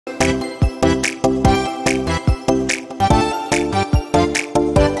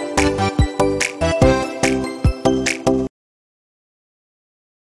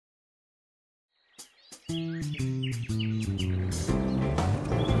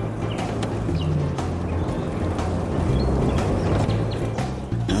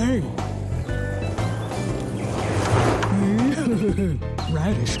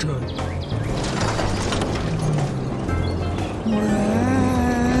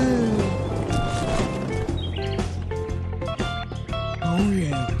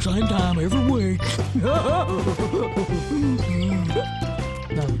same time every week. Now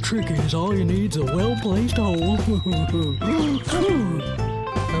the trick is all you need is a well-placed hole.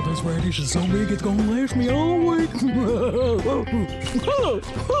 Now this radish is so big it's gonna last me all week. Hey,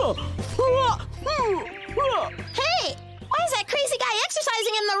 why is that crazy guy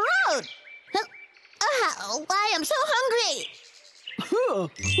exercising in the road? Oh, I am so hungry.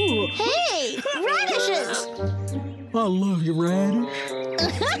 Hey, radishes! I love you, radish.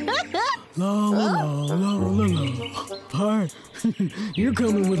 La la la la la la. Hi, you're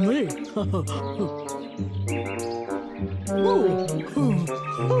coming with me. Oh.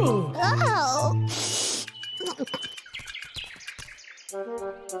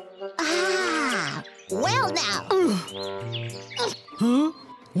 Well now. Huh?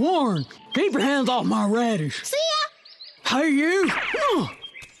 Warren, keep your hands off my radish. See ya. Hey, you.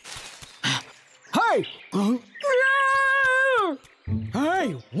 Hey.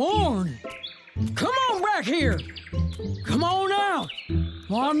 Hey, Warren. Come on back here. Come on out.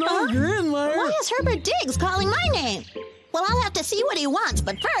 Well, I know you're in there. Why is Herbert Diggs calling my name? Well, I'll have to see what he wants,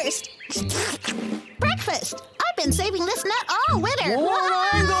 but first... breakfast! I've been saving this nut all winter. Warren, I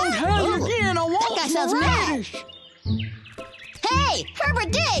ain't gonna tell you again. I want that guy sounds radish. mad. Hey,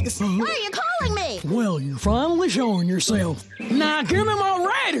 Herbert Diggs! Why are you calling me? Well, you're finally showing yourself. Now give me my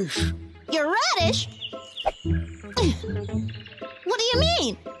radish. Your radish? What do you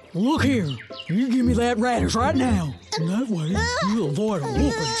mean? Look here. You give me that radish right now. That way, you'll avoid a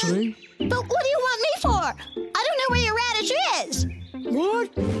whooping, see? But what do you want me for? I don't know where your radish is. What?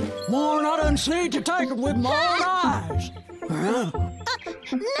 Warren, I done see it to take it with my own eyes. No!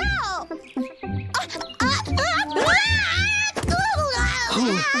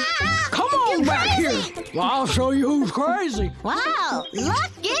 Come on back here. Well, I'll show you who's crazy. Wow,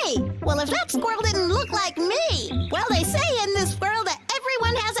 lucky! Well, if that squirrel didn't look like me, well, they say in this world that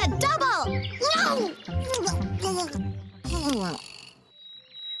everyone has a double. No!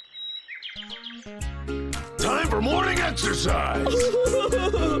 Time for morning exercise.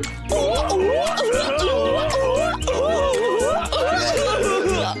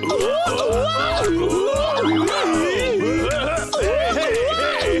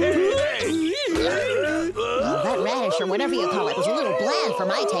 That radish, or whatever you call it, was a little bland for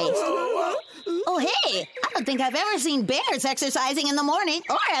my taste. Oh, hey, I don't think I've ever seen bears exercising in the morning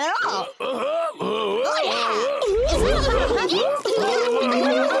or at all. Oh, yeah. Is that a little honey?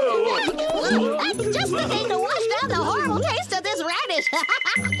 That's just the thing to wash down the horrible taste of this radish. 1,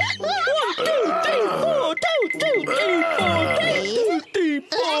 2, 3, 4, 2, 2, 3,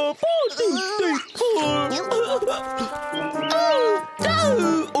 4, 2, 3, 4.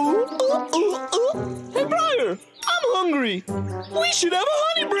 Hey, Briar, I'm hungry. We should have a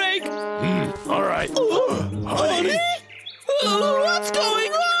honey break. All right. Honey? What's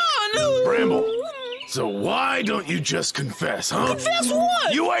going on? Bramble, so why don't you just confess, huh? Confess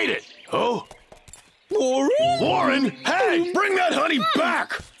what? You ate it. Oh? Warren? Warren, hey, bring that honey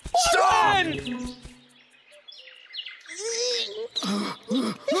back. Stop! I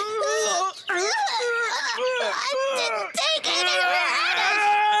didn't take any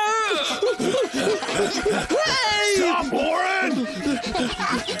Stop, Warren!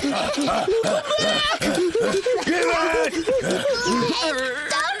 Give it!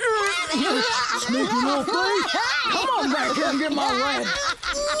 Sneaky little thief. Come on back here and get my radish.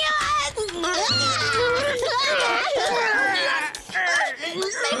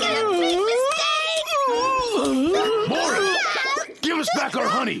 Making a big mistake. Warren, give us back our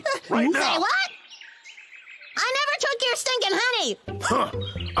honey, right Say now. what? I never took your stinking honey. Huh,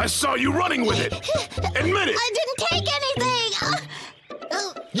 I saw you running with it. Admit it. I didn't take anything.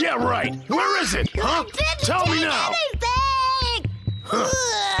 Yeah, right. Where is it, huh? Didn't Tell me take now. anything. Huh.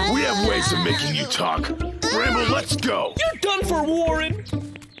 We have ways of making you talk. Bramble, let's go. You're done for, Warren.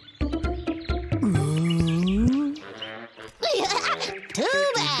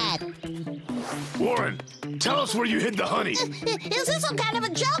 Too bad. Warren, tell us where you hid the honey. Is this some kind of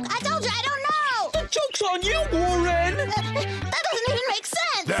a joke? I told you I don't know. The joke's on you, Warren. That doesn't even make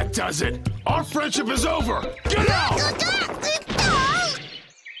sense. That does it. Our friendship is over. Get out!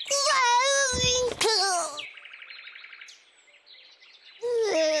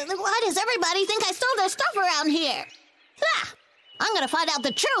 Why does everybody think I stole their stuff around here? I'm gonna find out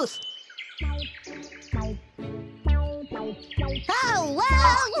the truth. Oh,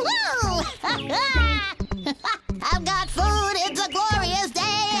 well, I've got food, it's a glorious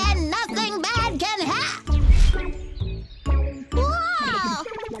day, and nothing bad can happen. Wow!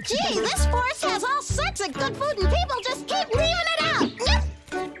 Gee, this forest has all sorts of good food, and people just keep leaving it out.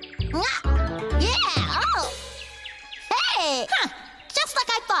 Yeah, oh. Hey, just like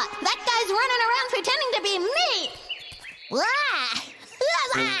I thought. Huh?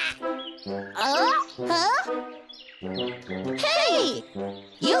 Hey!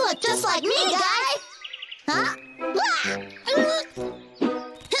 You look just like me, guy! Huh?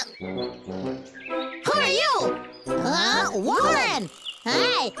 Who are you? Warren!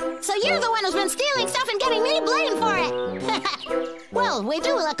 Hey, so you're the one who's been stealing stuff and getting me blamed for it! Well, we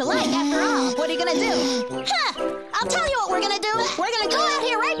do look alike after all. What are you gonna do? I'll tell you what we're gonna do. We're gonna go out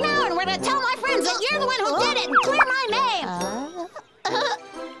here right now and we're gonna tell my friends that you're the one who did it and clear my name!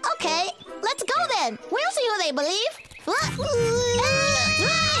 Okay, let's go then. We'll see who they believe.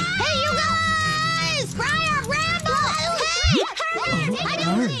 Hey, you guys! Briar and Bramble! Hey, hurry! I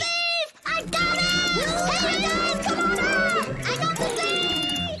got the thief! I got it! Hey, you guys, come on up! I got the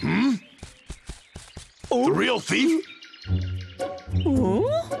thief! The real thief?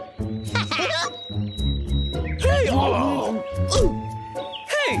 Hey,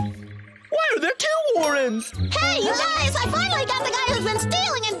 hey! Why are there two Warrens? Hey, you guys! I finally got the guy who's been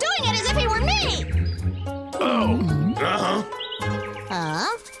stealing and doing it as if he were me!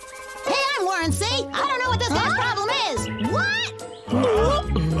 Hey, I'm Warren, see? I don't know what this guy's problem is. What?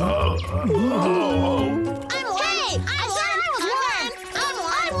 I'm Warren. Hey, I said I was Warren. I'm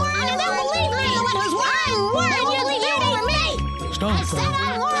Warren, and they'll believe I'm the one who's Warren. I'm Warren, and you're leaving over me. Stop. I said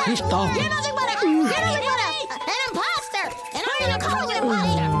I'm Warren. Stop. You're nothing but an imposter, and I'm gonna call you an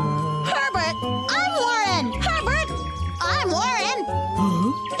imposter. Herbert, I'm Warren. Herbert, I'm Warren.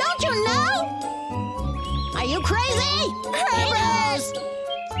 Don't you know? Are you crazy? Herbert!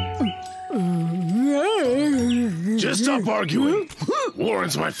 Just stop arguing.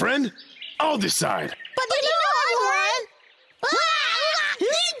 Warren's my friend. I'll decide. But you know I'm Warren. Huh?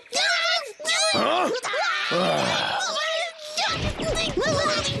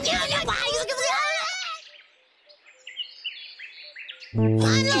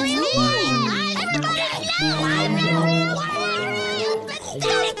 I'm the real Warren. Everybody know I'm the real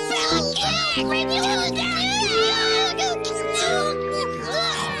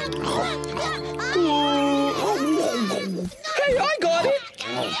Hey, I got it!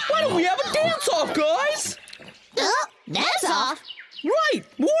 Why don't we have a dance-off, guys? Dance off? Right!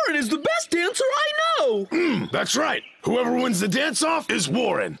 Warren is the best dancer I know! That's right. Whoever wins the dance-off is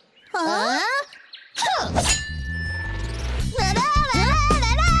Warren. Huh?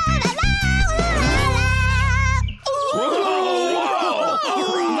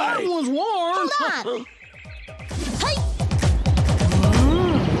 That was Warren. Hold on. Hey.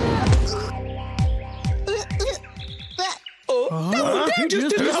 He just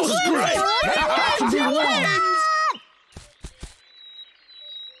did That was great.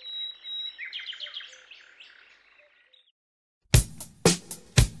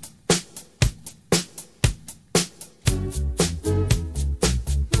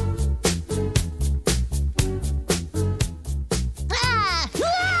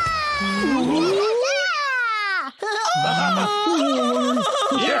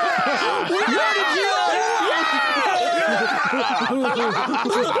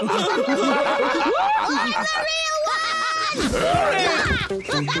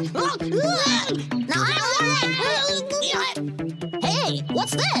 Hey,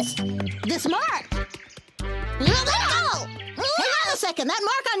 what's this? This mark. Let go! Hang on a second. That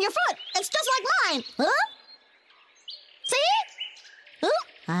mark on your foot. It's just like mine. Huh? See?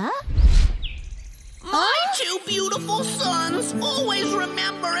 Huh? My two beautiful sons, always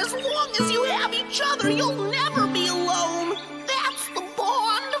remember, as long as you have each other, you'll never be alone. That's the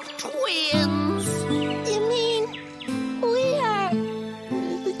bond of twins. You mean we are...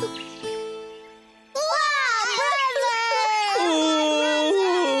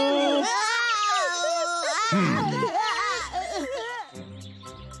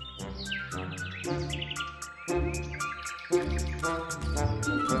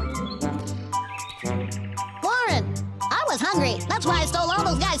 Warren, I was hungry. That's why I stole all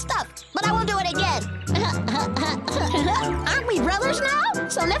those guys' stuff. But I won't do it again. Aren't we brothers now?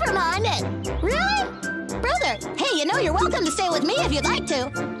 So never mind it. Really? Brother, hey, you know you're welcome to stay with me if you'd like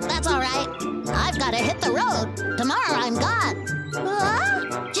to. That's all right. I've got to hit the road. Tomorrow I'm gone.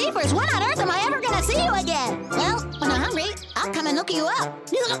 Jeepers, when on earth am I ever going to see you again? Well, when I'm hungry, I'll come and look you up.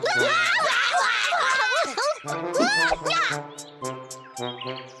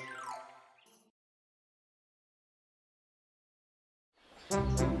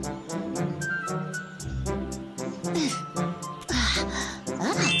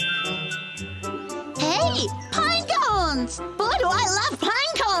 Hey, pine cones! Boy, do I love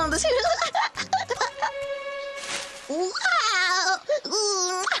pine cones! Wow!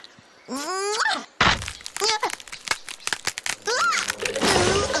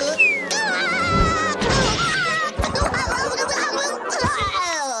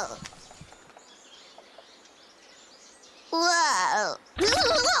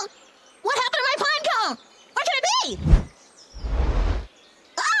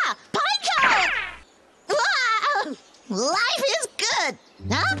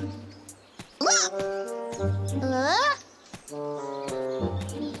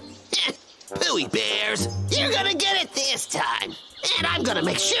 Boonie Bears, you're gonna get it this time. And I'm gonna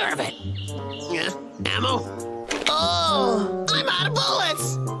make sure of it. Ammo? Oh, I'm out of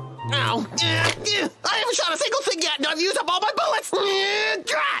bullets. Oh, I haven't shot a single thing yet, and I've used up all my bullets.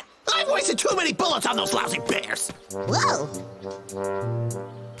 God, I've wasted too many bullets on those lousy bears. Whoa.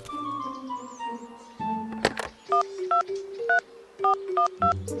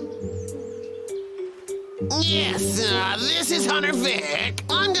 Yes, this is Hunter Vick.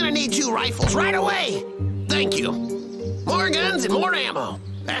 I'm gonna need 2 rifles right away. Thank you. More guns and more ammo.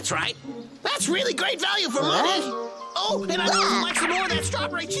 That's right. That's really great value for money. Oh, and I'd also like some more of that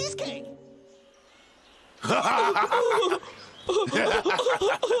strawberry cheesecake.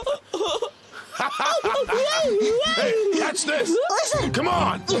 Hey, catch this! Listen. Come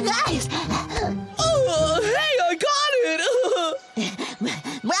on! You guys. Hey, I got it!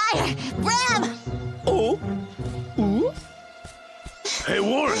 Briar, Bram. Oh? Ooh? Hey,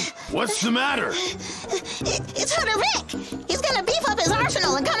 Warren, what's the matter? It's Hunter Vick. He's gonna beef up his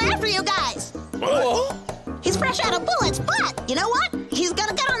arsenal and come after you guys. What? He's fresh out of bullets, but you know what? He's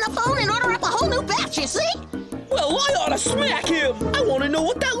gonna get on the phone and order up a whole new batch, you see? Well, I ought to smack him. I want to know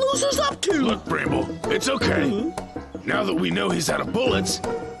what that loser's up to. Look, Bramble, it's okay. Now that we know he's out of bullets,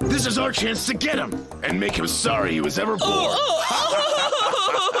 this is our chance to get him and make him sorry he was ever born.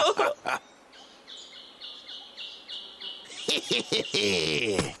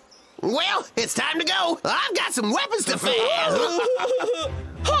 Well, it's time to go. I've got some weapons to find.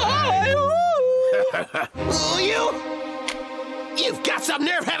 Hi! You've got some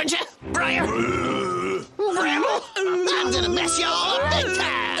nerve, haven't you, Briar? Bramble, I'm gonna mess you all up big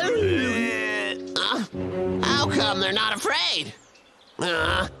time. How come they're not afraid?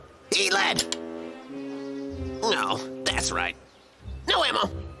 Eat lead. No, that's right. No ammo.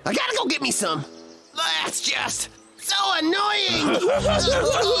 I gotta go get me some. That's just so annoying.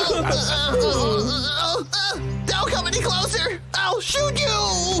 Don't come any closer. I'll shoot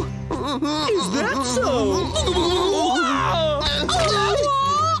you. Is that so?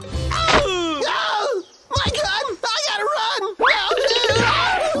 My gun! I gotta run!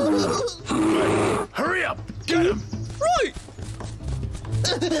 Hurry up! Get him! Right!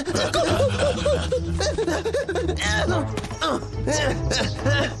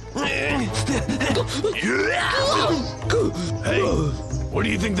 Hey, where do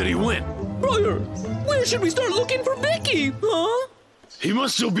you think that he went? Briar, where should we start looking for Vicky? Huh? He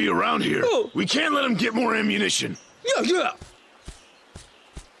must still be around here. Oh. We can't let him get more ammunition. Yeah.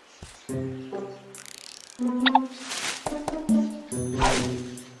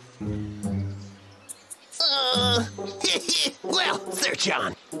 Well, search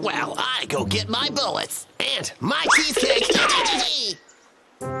on. Well, I go get my bullets and my cheesecake.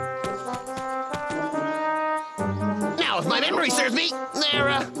 Now, if my memory serves me, they're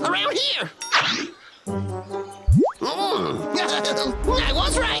around here. I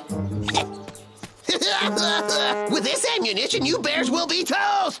was right. With this ammunition, you bears will be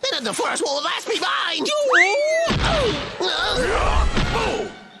toast, and the forest will last behind.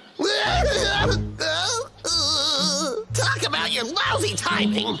 Talk about your lousy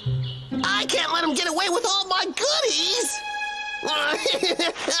timing. I can't let him get away with all my goodies.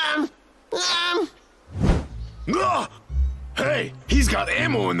 Hey, he's got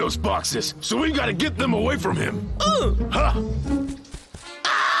ammo in those boxes, so we've got to get them away from him. Huh?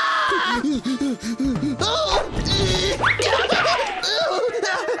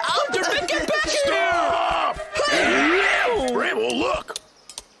 Get back here! Stop! Hey, Bramble, look!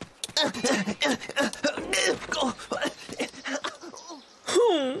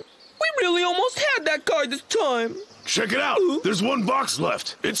 We really almost had that guy this time. Check it out. There's one box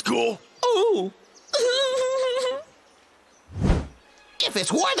left. It's cool. Oh. If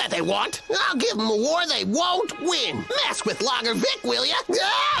it's war that they want, I'll give them a war they won't win. Mess with Logger Vick, will ya?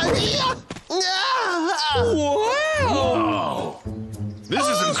 Wow. Oh, this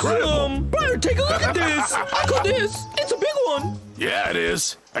is incredible. Briar, take a look at this. I got this. It's a big one. Yeah, it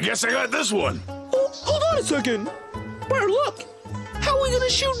is. I guess I got this one. Oh, hold on a second. Briar, look. How are we going to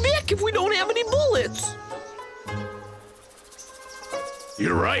shoot Vic if we don't have any bullets?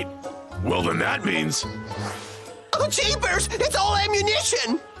 You're right. Well, then that means... Oh, jeepers! It's all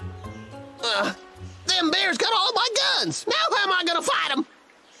ammunition! Them bears got all my guns! Now how am I gonna fight them?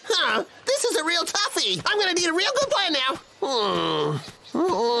 This is a real toughie! I'm gonna need a real good plan now!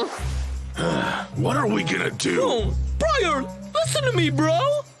 What are we gonna do? Oh, Briar, listen to me,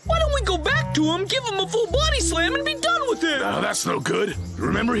 bro! Why don't we go back to him, give him a full body slam, and be done with it? No, that's no good.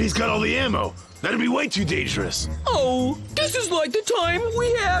 Remember, he's got all the ammo. That'd be way too dangerous. Oh, this is like the time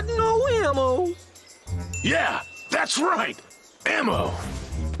we had no ammo. Yeah, that's right. Ammo.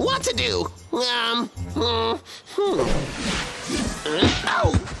 what to do? Oh!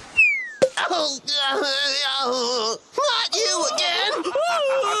 Not you again!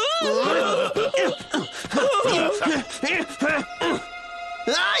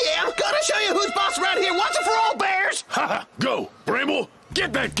 I am gonna show you who's boss around here once and for all, Bears! Go, Bramble,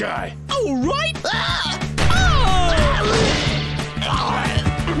 get that guy! All right!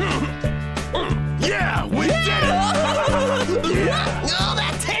 Yeah, we did it! Yeah. Oh,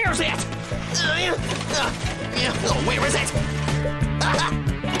 that tears it! Oh, where is it?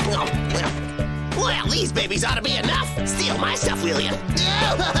 Well, these babies ought to be enough. Steal my stuff, will you?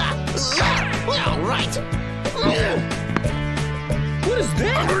 All right. What is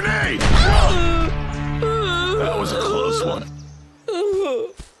that? A grenade! That was a close one.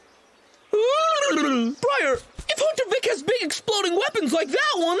 Briar, if Hunter Vick has big exploding weapons like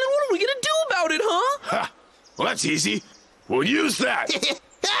that one, then what are we gonna do about it, huh? Ha! Well, that's easy. We'll use that.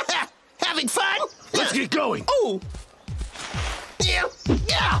 Having fun? Let's get going. Oh! Yeah.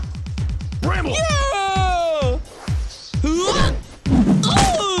 Yeah. Bramble! Yeah! Oh.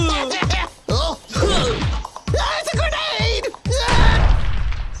 It's a grenade!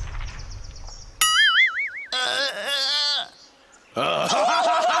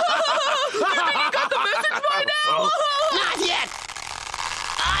 Not yet!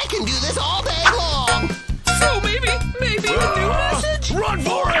 I can do this all day long! So maybe a new message? Run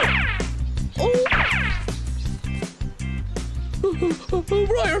for it!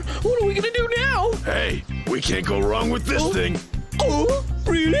 Briar, what are we gonna do now? Hey, we can't go wrong with this thing. Oh,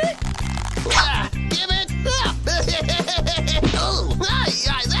 really? Give it up! Oh,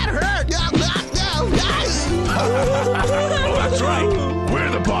 that hurt! Oh, that's right.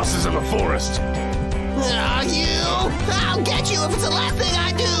 We're the bosses of the forest. I'll get you if it's the last thing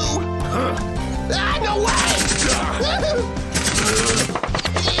I do! No way!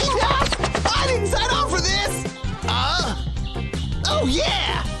 I didn't sign on for this! Oh,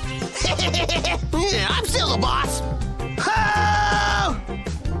 yeah! I'm still the boss! Oh!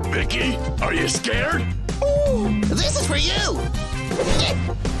 Vicky, are you scared? This is for you!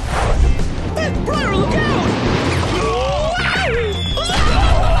 Hey, Briar, look out!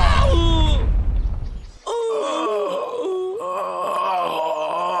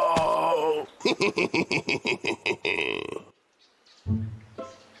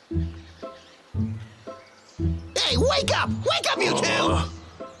 Hey, wake up! Wake up, you two!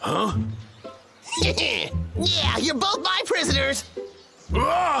 Huh? Yeah, you're both my prisoners!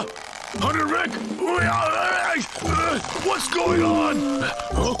 Hunter Vick! What's going on?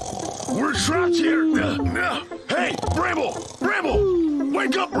 We're trapped here! Hey, Bramble! Bramble!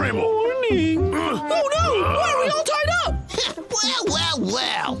 Wake up, Bramble! Morning! Oh no! Why are we all tied up?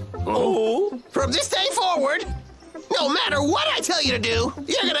 Well. Oh? From this day forward, no matter what I tell you to do,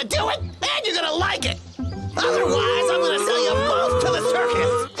 you're gonna do it and you're gonna like it. Otherwise, I'm gonna sell you both to the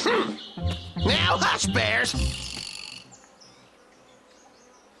circus. Now hush, Bears.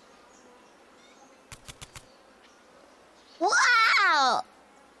 Wow!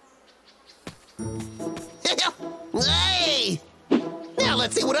 Hey! Now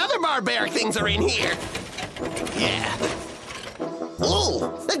let's see what other barbaric things are in here. Yeah. Ooh,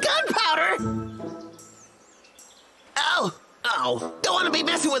 the gunpowder! Oh, don't want to be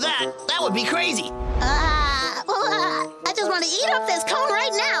messing with that. That would be crazy. I just want to eat off this cone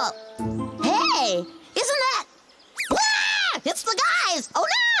right now. Hey, isn't that... It's the guys! Oh,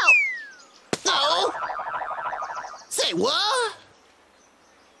 no! Oh? Say what?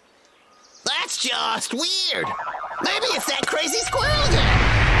 That's just weird. Maybe it's that crazy squirrel again.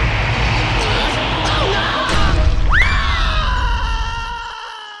 Oh, no!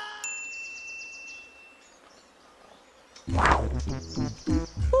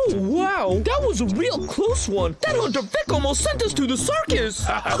 Oh, wow, that was a real close one. That Hunter Vick almost sent us to the circus.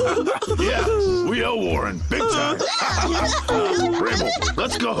 Yeah, we owe Warren, big time. Bramble,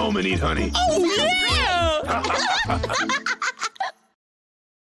 let's go home and eat honey. Oh, yeah!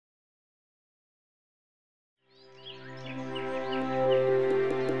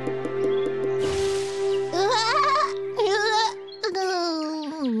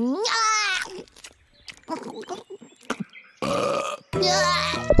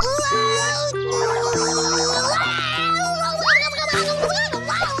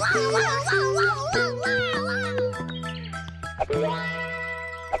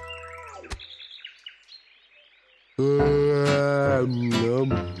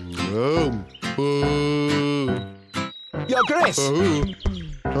 Yo, Chris!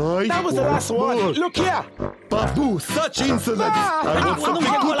 That was the last one! Look here! Babu, such insolence! I want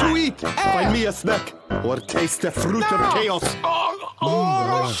something good to eat! Find me a snack, or taste the fruit of chaos!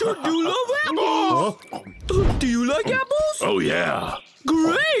 Oh, I sure do love apples. Do you like apples? Oh, yeah.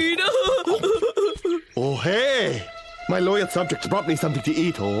 Great. Oh, hey. My loyal subjects brought me something to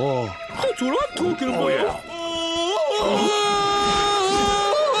eat. Oh. That's what I'm talking about. Oh, yeah.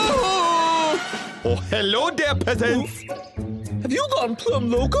 Oh, hello there, peasants. Have you gone plumb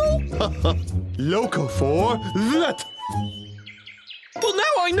loco? Loco for that. Well, now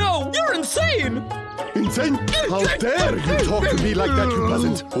I know. You're insane. Insane? How dare you talk to me like that, you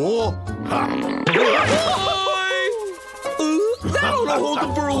peasant? Oh. That'll hold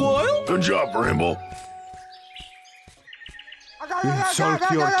them for a while. Good job, Bramble. Insult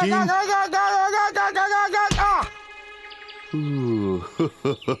your king? Ooh.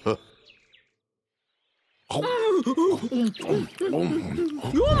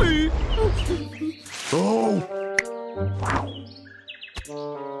 Yummy. Oh.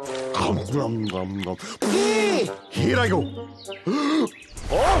 Here I go. Oh.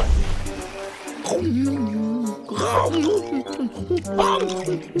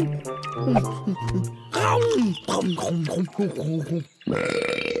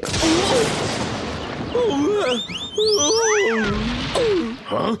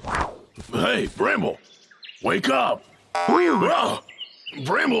 Huh? Hey, Bramble. Wake up.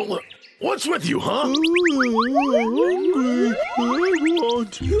 Bramble, what's with you, huh?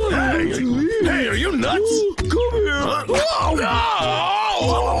 Hey, are you nuts? Come here. Huh?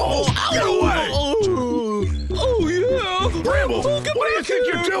 Oh, get away! Oh, yeah. Bramble, what do you think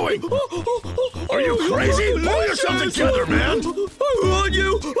you're doing? Are you crazy? Pull yourself together, man! I want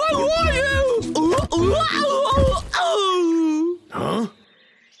you! I want you! Huh?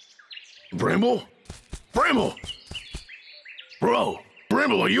 Bramble? Bramble! Bro,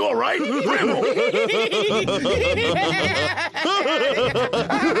 Bramble, are you all right? Bramble!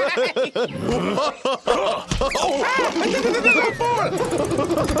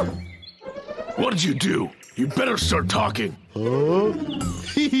 What did you do? You better start talking.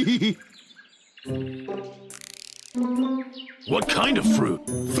 What kind of fruit?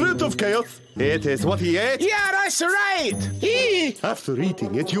 Fruit of chaos. It is what he ate. Yeah, that's right. After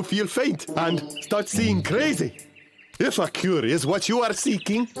eating it, you feel faint and start seeing crazy. If a cure is what you are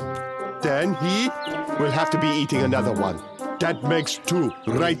seeking, then he will have to be eating another one. That makes two,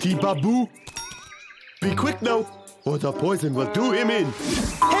 righty babu? Be quick now, or the poison will do him in.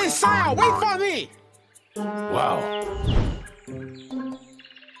 Hey, sire, wait for me. Wow.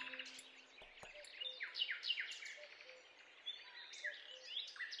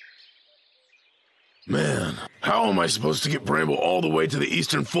 Man, how am I supposed to get Bramble all the way to the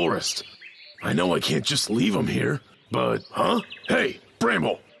eastern forest? I know I can't just leave him here, but, huh? Hey,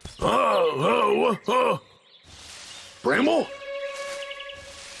 Bramble! Bramble?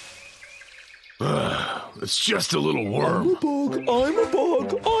 It's just a little worm. I'm a bug. I'm a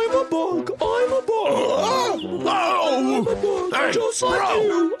bug. I'm a bug. I'm a bug. Hey, Just like bro.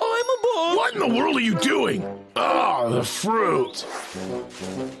 you. I'm a bug. What in the world are you doing? The fruit.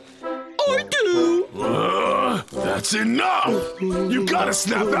 I do. That's enough! You gotta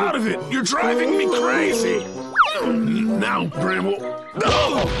snap out of it! You're driving me crazy! Now, Bramble.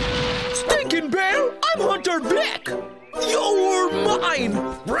 No! Stinking bear, I'm Hunter Vick. You're mine.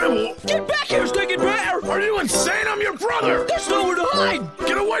 Bramble! Get back here, stinking bear. Are you insane? I'm your brother! There's nowhere to hide.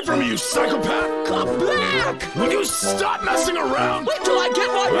 Get away from me, you psychopath! Come back. Will you stop messing around? Wait till I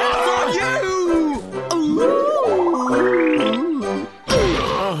get my hands on you.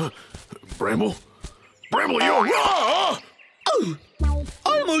 Bramble? Bramble, you're...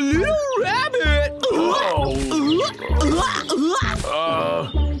 I'm a little rabbit.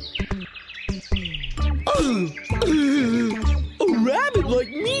 A rabbit like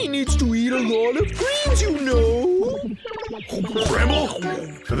me needs to eat a lot of greens, you know. Bramble,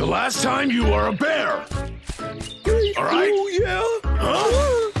 for the last time, you are a bear. All right? Oh, yeah. Huh?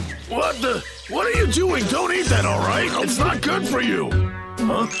 What the... What are you doing? Don't eat that, all right? It's not good for you.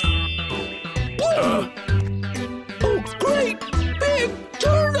 Huh? Oh, great big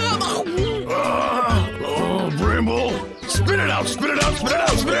turnip. Bramble. Spit it out, spit it out, spit it out,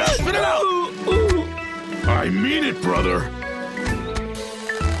 spit it out, spit it out. I mean it, brother.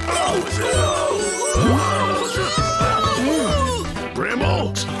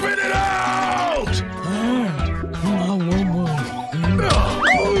 Bramble, spit it out!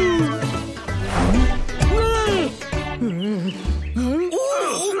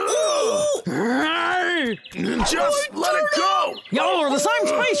 Just let it go! Y'all are the same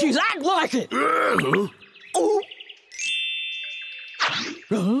species. Act like it. Hello,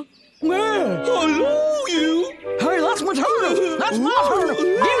 you. Hey, that's my turnip. That's my turnip. Give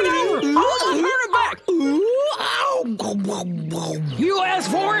it over. I want my turnip back. You asked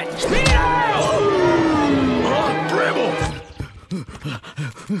for it! Spit it out!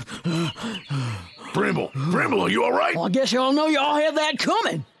 Bramble! Bramble, are you all right? Well, I guess y'all know y'all had that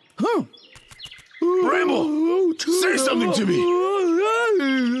coming. Huh? Bramble! Say something to me!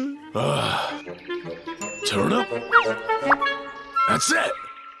 Turn up. That's it!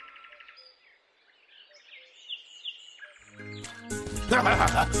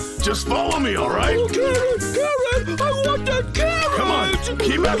 Just follow me, all right? Oh, carrot! I want that carrot! Come on,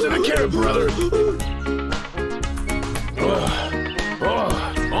 keep after the carrot, brother.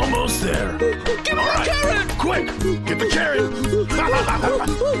 Almost there. Give me the carrot! Quick, get the carrot.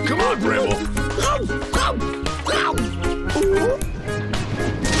 Come on, Bramble.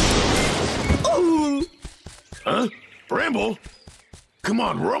 Huh? Bramble? Come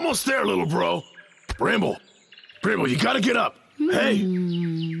on, we're almost there, little bro. Bramble, you gotta get up. Hey.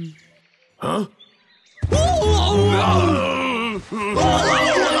 Huh?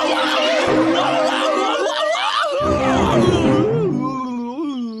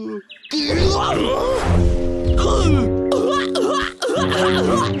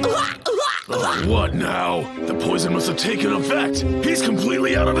 What now? The poison must have taken effect. He's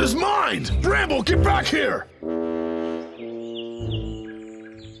completely out of his mind. Bramble, get back here.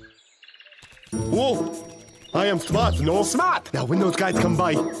 Whoa! I am smart, no? Smart. Now, when those guys come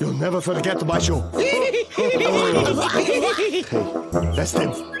by, you'll never forget my show. Hey, that's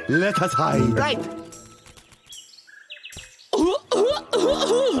them. Let us hide. Right.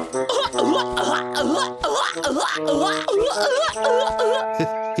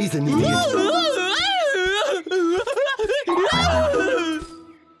 He's an idiot.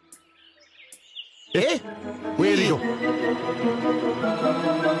 Eh? Where'd he go?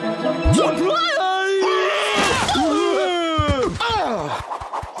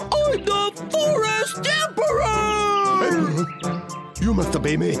 I'm the Forest Emperor! You must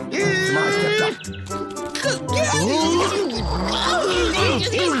obey me. It's my scepter.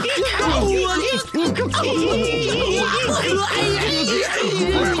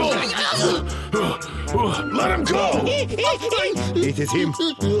 Let him go! It is him.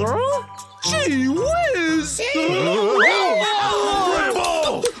 Gee whiz! Bramble!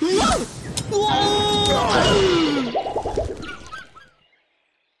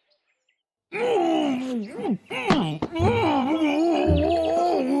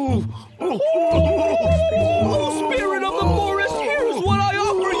 Spirit of the forest, here's what I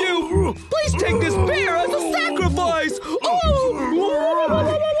offer you! Please take this bear as a sacrifice!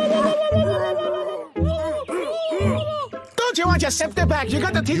 Don't you want your scepter back? You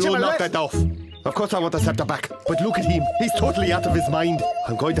got to teach him You a knocked lesson. that off. Of course I want the scepter back. But look at him. He's totally out of his mind.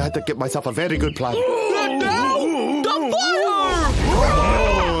 I'm going to have to get myself a very good plan. And now, the fire!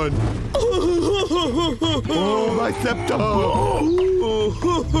 Run! Oh, my scepter!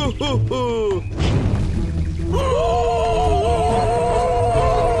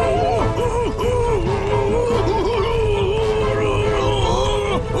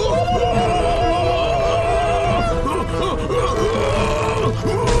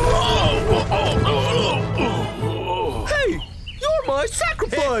 Hey, you're my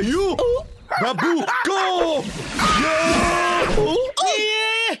sacrifice! You! Babu, go! Yeah!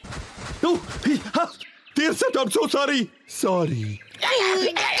 No, dear scepter, I'm so sorry. Sorry.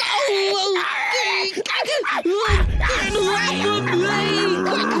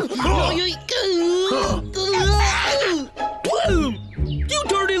 You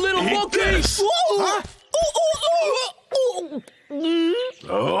dirty little monkey! this. Huh?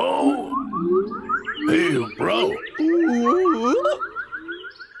 Oh. Hey, bro.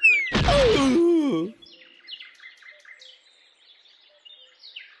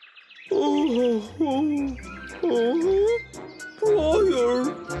 Briar,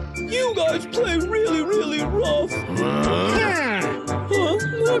 you guys play really, really rough. Huh?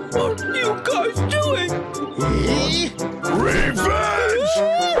 What are you guys doing? Revenge!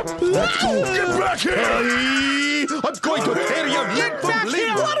 Let's go! Get back here! I'm going to tear you limb from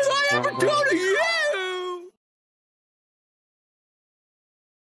limb! What did I ever do to you?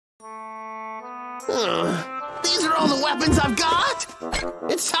 These are all the weapons I've got?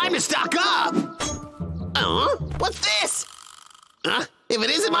 It's time to stock up! What's this? If it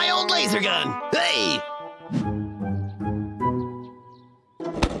isn't my old laser gun! Hey!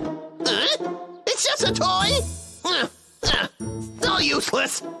 It's just a toy! It's all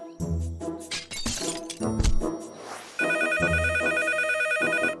useless!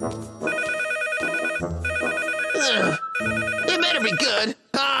 It better be good!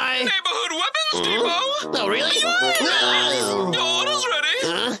 Hi! Neighborhood weapons, Depot! Oh, really? Your order's ready!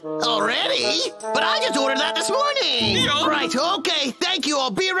 All Already? But I just ordered that this morning. Yeah. Right, okay. Thank you.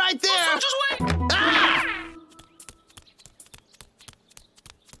 I'll be right there. So just wait. Ah!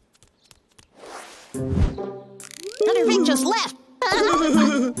 Logger Vick just left.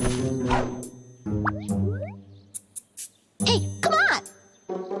 Hey, come on.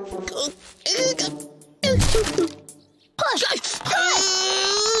 Push.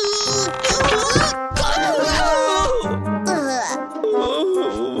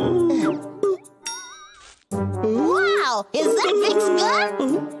 Wow, is that Vick's gun?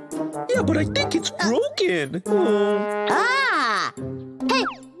 Yeah, but I think it's broken. Ah. Hey,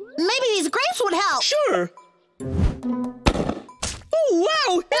 maybe these grapes would help. Sure. Oh,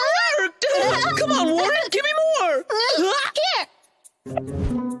 wow, it worked! Come on, Warren, give me more! Here.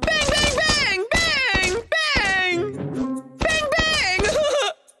 Bang, bang, bang! Bang! Bang! Bang, bang!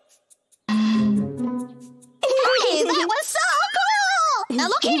 Hey, that was so cool! Now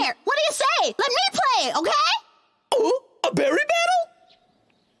look here. What do you say? Let me play, okay? Oh, a berry battle?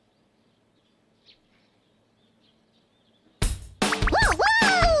 Woo,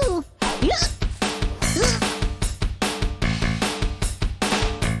 woo!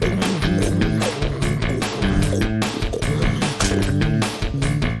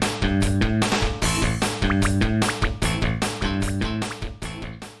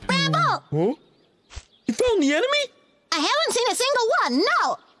 Bramble! Huh? You found the enemy? I haven't seen a single one,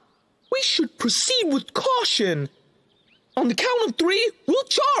 no! We should proceed with caution. On the count of 3, we'll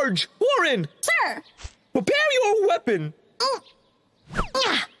charge. Warren, Sir! prepare your weapon.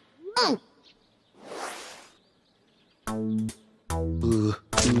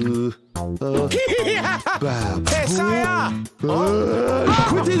 Yeah. Hey, Saya!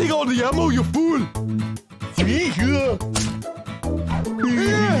 Quit eating all the ammo, you fool! Here!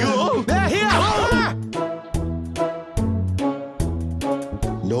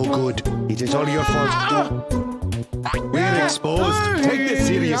 No good. It is all your fault. We're exposed. Take this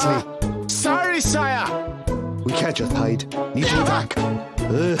seriously. Sorry, Saya! We can't just hide. Need to attack.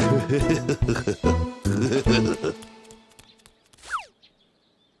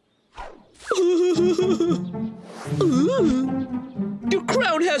 Your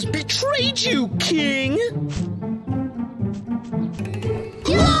crown has betrayed you, King.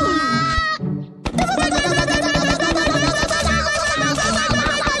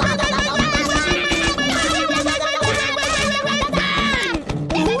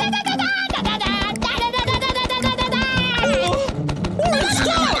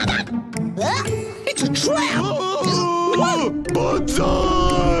 It's a trap! Banzai!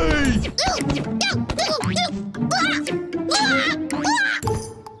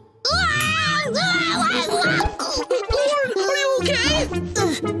 Lord, are you okay?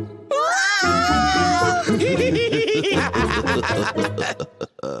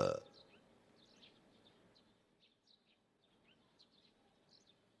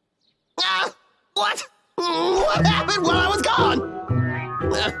 What? What happened while I was gone?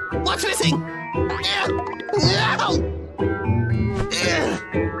 What's missing?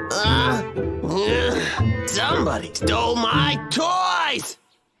 Somebody stole my toys!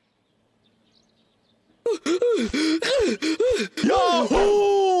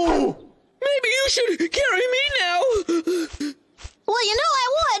 Yahoo! Maybe you should carry me now. Well, you know I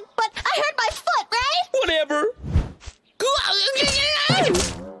would, but I hurt my foot, right? Whatever.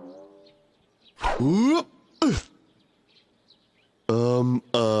 Whoop.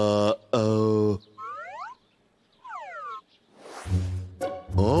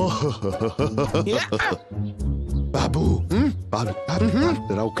 Oh. Yeah. Babu. Babu.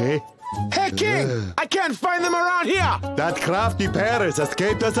 They're okay. Hey, King! I can't find them around here! That crafty pair has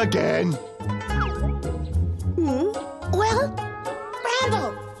escaped us again. Well,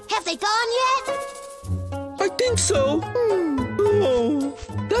 Bramble, have they gone yet? I think so. Oh,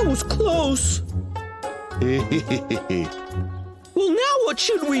 that was close. Well, now what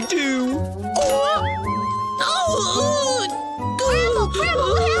should we do? Bramble,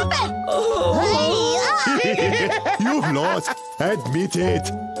 what happened? You've lost. Admit it.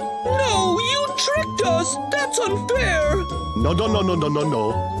 No, you tricked us. That's unfair. No.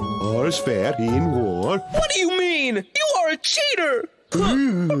 All's fair in war. What do you mean? You are a cheater.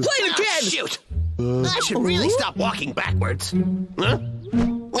 We're playing again. Shoot! I should really stop walking backwards. Huh?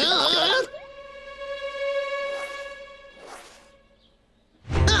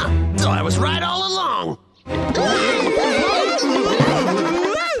 So I was right all along.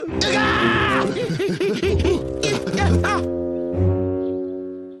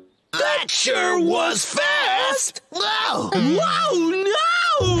 That sure was fast! Whoa! Whoa, no!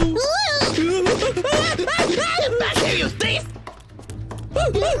 Get back here, you thief!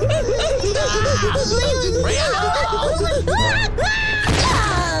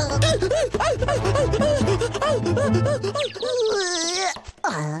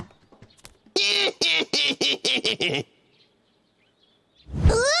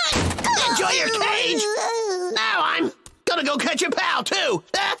 Enjoy your cage! Now I'm gonna go catch your pal, too!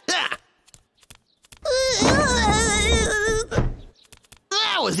 That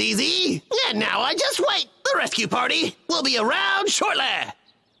was easy! And now I just wait! The rescue party will be around shortly!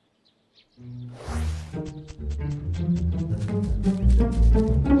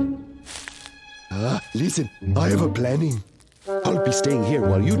 Listen, I have a planning. I'll be staying here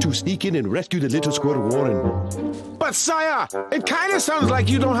while you two sneak in and rescue the little squirrel Warren. But, sire, it kind of sounds like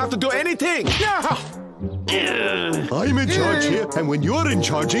you don't have to do anything. No. I'm in charge here, and when you're in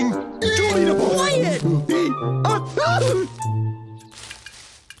charging, join the Quiet!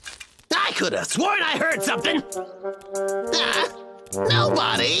 I could have sworn I heard something.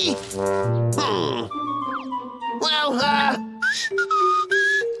 Nobody. Well,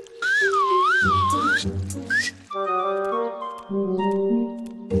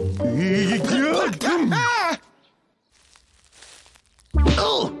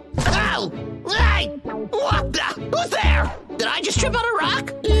 Oh! Ow! Hey! What the? Who's there? Did I just trip on a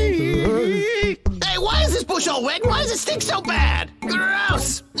rock? Hey, why is this bush all wet? Why does it stink so bad?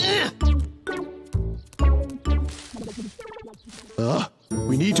 Gross!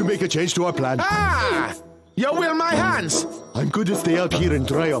 We need to make a change to our plan. Your will, my hands. I'm going to stay out here and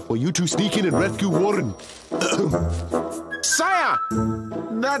dry off while you two sneak in and rescue Warren. Sire,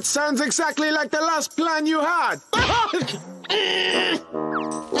 that sounds exactly like the last plan you had. I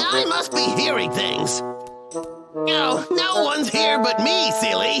must be hearing things. No one's here but me,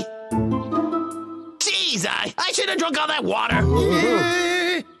 silly. Jeez, I should have drunk all that water.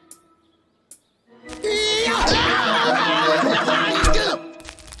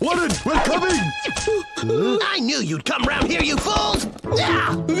 Warren, we're coming! I knew you'd come round here, you fools!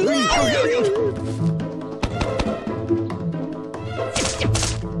 Yeah,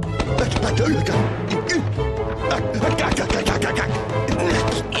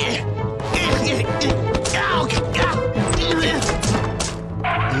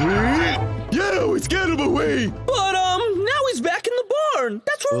 we scared him away! But, now he's back in the barn.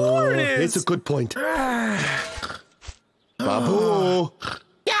 That's where Warren is. It's a good point. Babu!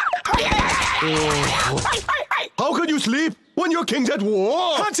 How can you sleep when your king's at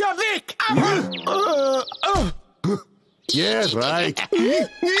war? Hunter Vick! Yeah, right.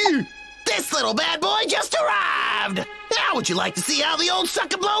 This little bad boy just arrived! Now would you like to see how the old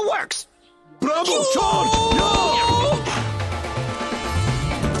suck and blow works? Bravo, charge!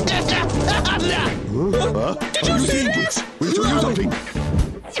 Did you see this? We'll show you something.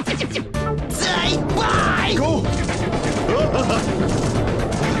 Say bye! Go!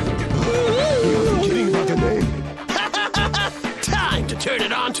 You're kidding about the name. Time to turn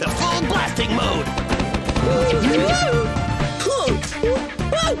it on to full blasting mode!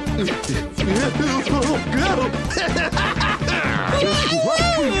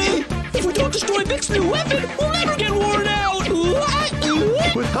 If we don't destroy Vick's new weapon, we'll never get worn out!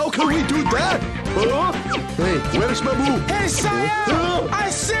 But how can we do that? Hey, where's Babu? Hey, sire! I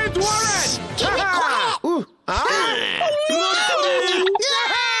saved Warren!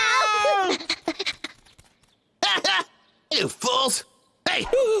 You fools! Hey,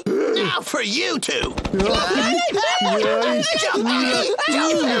 now for you two! Hey, Warren,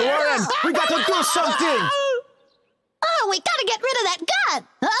 we got to do something! Oh, we gotta get rid of that gun!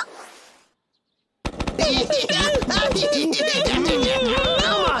 Huh?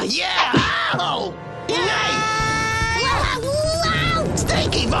 Oh, yeah! Ow! Hey!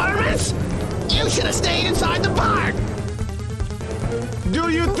 Stinky varmints! You should have stayed inside the barn! Do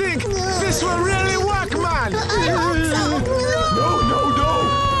you think this will really work, man? I hope so. No.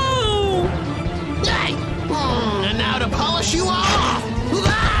 Hey! And now to polish you off!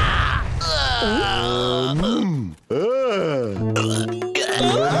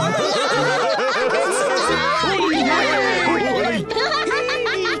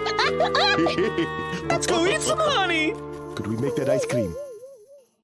 Let's go eat some honey! Could we make that ice cream?